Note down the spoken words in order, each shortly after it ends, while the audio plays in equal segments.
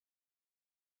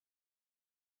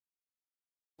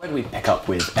Where do we pick up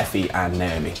with Effie and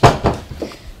Naomi?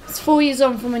 It's 4 years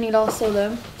on from when you last saw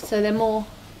them, so they're more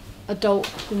adult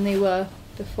than they were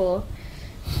before.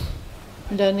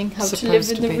 Learning how to live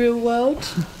in the real world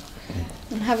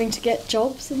and having to get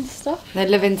jobs and stuff. They're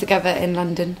living together in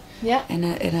London. Yeah. In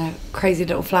a crazy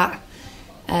little flat.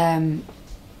 And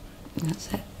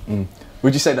that's it. Mm.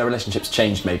 Would you say their relationship's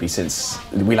changed maybe since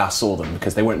we last saw them,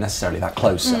 because they weren't necessarily that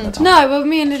close at the time? No, well,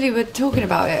 me and Lily were talking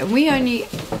about it, and we only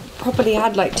properly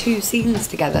had like 2 scenes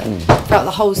together throughout the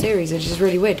whole series, which is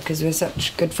really weird because we're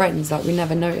such good friends. Like, we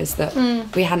never noticed that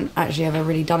we hadn't actually ever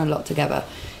really done a lot together.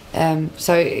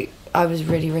 So I was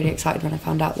really, really excited when I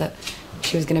found out that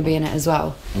she was going to be in it as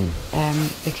well,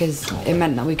 because it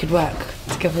meant that we could work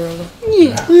together a lot.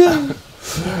 Yeah.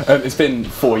 It's been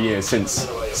 4 years since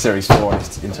Series 4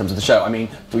 in terms of the show. I mean,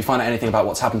 do we find out anything about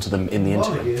what's happened to them in the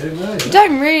interim? We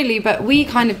don't really, but we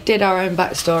kind of did our own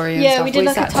backstory and stuff. Yeah, we did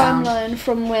like a sat down. timeline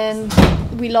from when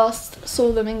we last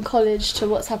saw them in college to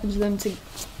what's happened to them to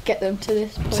get them to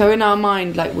this point. So in our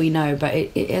mind, like, we know, but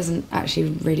it isn't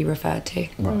actually really referred to.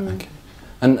 Right, okay.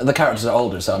 And the characters are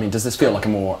older, so I mean, does this feel like a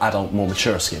more adult, more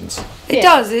mature Skins? It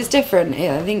does, it's different.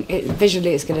 I think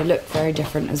visually it's going to look very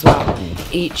different as well.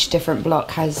 Each different block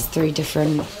has 3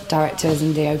 different directors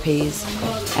and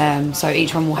DOPs, so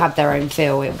each one will have their own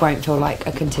feel. It won't feel like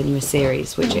a continuous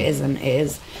series, which it isn't. It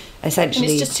is essentially...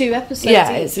 And it's just 2 episodes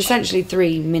Yeah, each. it's essentially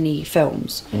 3 mini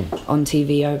films on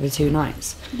TV over 2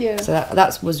 nights. Yeah. So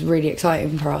that was really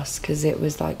exciting for us, because it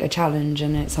was like a challenge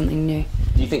and it's something new.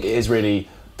 Do you think it is really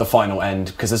the final end?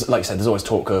 Because, like you said, there's always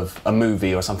talk of a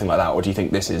movie or something like that, or do you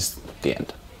think this is the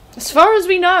end? As far as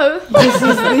we know, This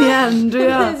is the end,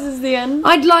 yeah. this is the end.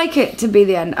 I'd like it to be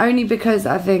the end, only because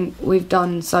I think we've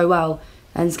done so well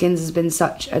and Skins has been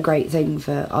such a great thing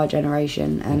for our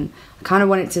generation, and I kind of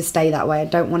want it to stay that way. I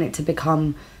don't want it to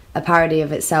become a parody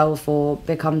of itself or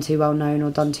become too well known or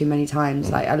done too many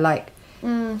times. Like, I like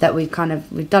that we've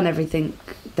done everything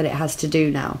that it has to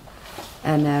do now.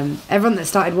 And everyone that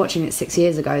started watching it 6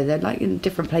 years ago, they're like in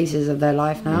different places of their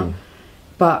life now.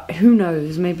 But who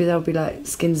knows? Maybe there'll be like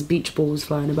Skins beach balls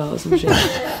flying about or some shit.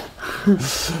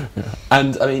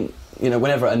 And I mean, you know,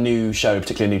 whenever a new show,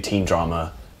 particularly a new teen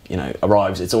drama, you know,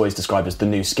 arrives, it's always described as the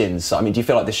new Skins. So, I mean, do you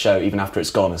feel like this show, even after it's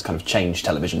gone, has kind of changed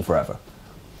television forever?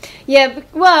 Yeah,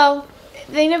 well,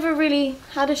 they never really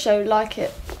had a show like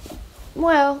it.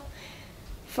 Well,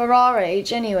 for our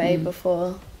age anyway,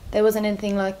 before. There wasn't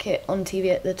anything like it on TV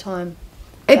at the time.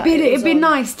 It'd be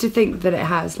nice to think that it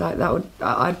has. Like, that would,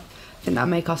 I think that'd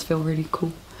make us feel really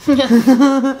cool.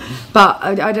 But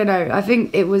I don't know. I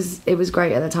think it was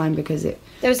great at the time because there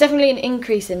was definitely an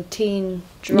increase in teen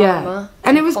drama. Yeah,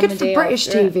 and it was good for British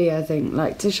TV. I think,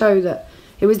 like, to show that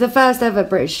it was the first ever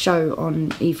British show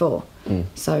on E4.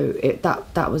 So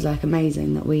that was like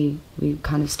amazing that we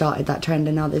kind of started that trend,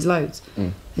 and now there's loads.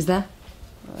 Is there?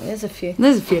 Oh, there's a few.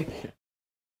 There's a few.